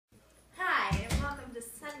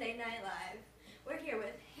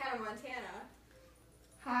Hannah Montana.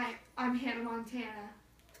 Hi, I'm Hannah Montana.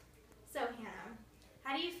 So Hannah,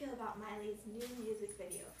 how do you feel about Miley's new music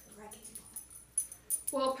video for Wrecking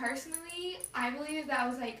Ball? Well, personally, I believe that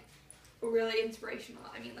was like really inspirational.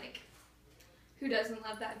 I mean, like, who doesn't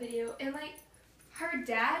love that video? And like, her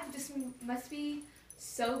dad just must be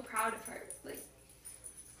so proud of her. Like,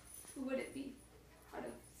 who wouldn't be proud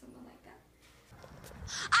of someone like that?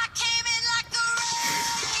 I came in like a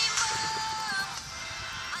rainbow.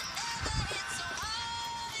 I never hit so high.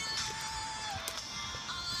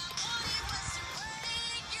 All I wanted was to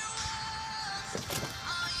break your walls.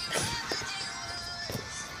 All you ever did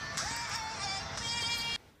was break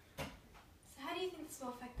me. So how do you think this will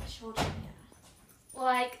affect the children, Hannah?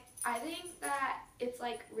 Like, I think that it's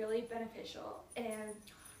like really beneficial, and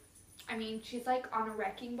I mean, she's like on a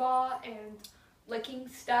wrecking ball and licking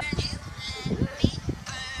stuff.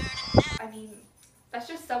 I mean, that's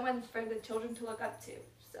just someone for the children to look up to,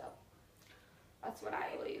 so that's what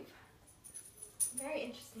I believe. Very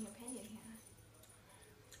interesting opinion,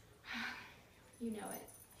 Hannah. You know it.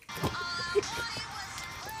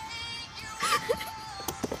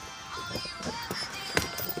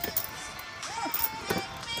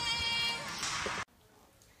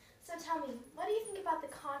 So tell me, what do you think about the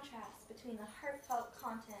contrast between the heartfelt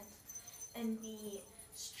content and the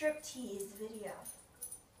striptease video?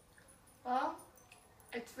 Well,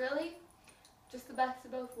 it's really just the best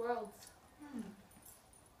of both worlds.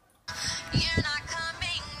 You're not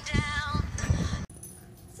coming down.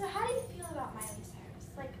 So how do you feel about Miley Cyrus,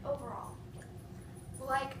 like overall? Well,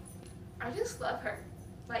 like, I just love her.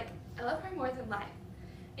 Like, I love her more than life.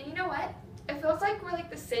 And you know what? It feels like we're like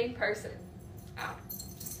the same person. Oh.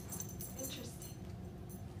 Interesting.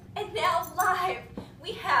 And now live,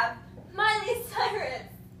 we have Miley Cyrus.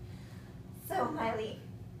 So Miley,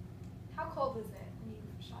 how cold was it when you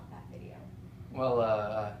shot that video? Well,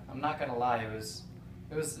 I'm not gonna lie. It was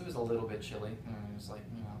a little bit chilly. I mean, it was like,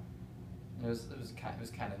 you know, it was kind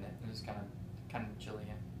of chilly.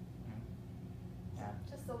 Yeah.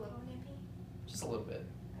 Just a little nippy. Just a little bit.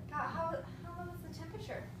 God, how low was the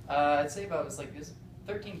temperature? I'd say about it was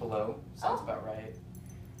 13 below. Sounds Oh. about right.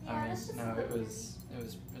 Yeah, I mean, that's just no, a it little was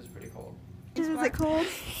pretty cold. Is it cold?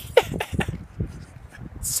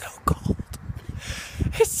 It's so cold.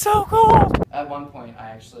 It's so cold. At one point, I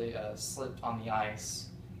actually slipped on the ice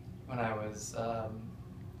when I was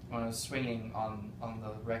swinging on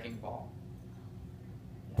the wrecking ball.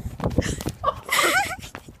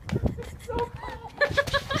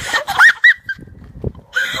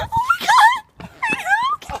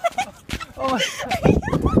 Oh my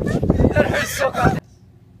god! That hurts so bad.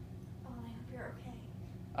 Oh, I hope you're okay.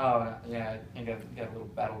 Oh yeah, I got a little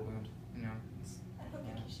battle wound. You know. I don't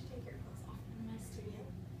think you should take your clothes off in my studio.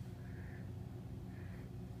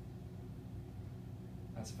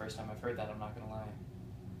 That's the first time I've heard that. I'm not gonna lie.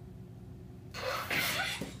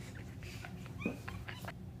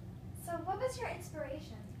 So what was your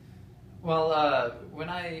inspiration? Well, when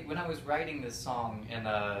I was writing this song and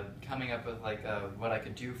coming up with like what I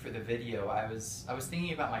could do for the video, I was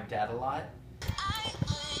thinking about my dad a lot. I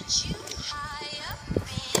put you high up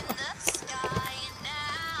in the sky, and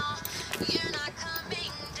now you're not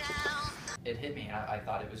coming down. It hit me, and I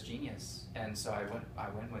thought it was genius, and so I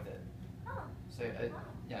went with it. Oh. So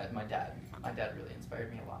yeah, my dad really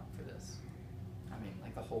inspired me a lot for this. I mean,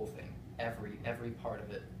 like the whole thing, every part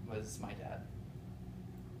of it was my dad.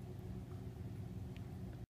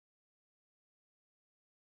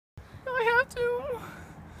 I have to.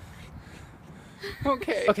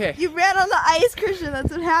 Okay. Okay. You ran on the ice, Christian.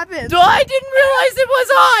 That's what happened. No, I didn't realize it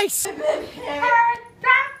was ice.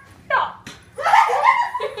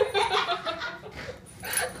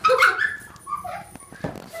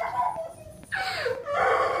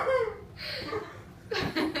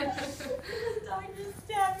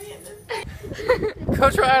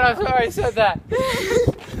 Coach Ryan, I'm sorry I said that.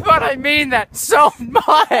 But I mean that so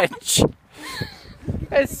much.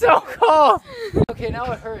 It's so cold. Okay,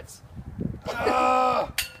 now it hurts.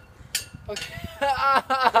 Okay.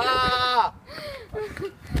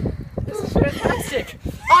 This is fantastic.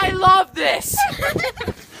 I love this.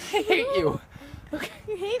 I hate you. Okay.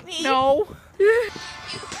 You hate me. No.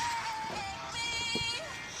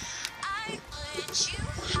 I put you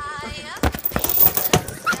high up in the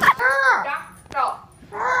sky. Stop.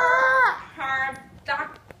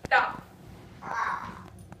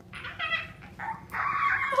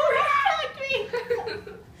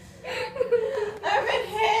 I've been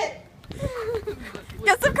hit.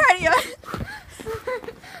 Get some cardio.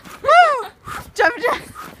 Woo! Jump.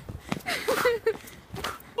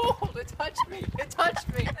 Oh, it touched me. It touched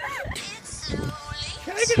me. It's slowly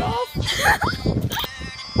Can I get off?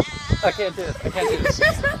 burning I can't do this. I can't do this.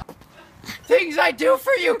 Things I do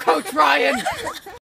for you, Coach Ryan.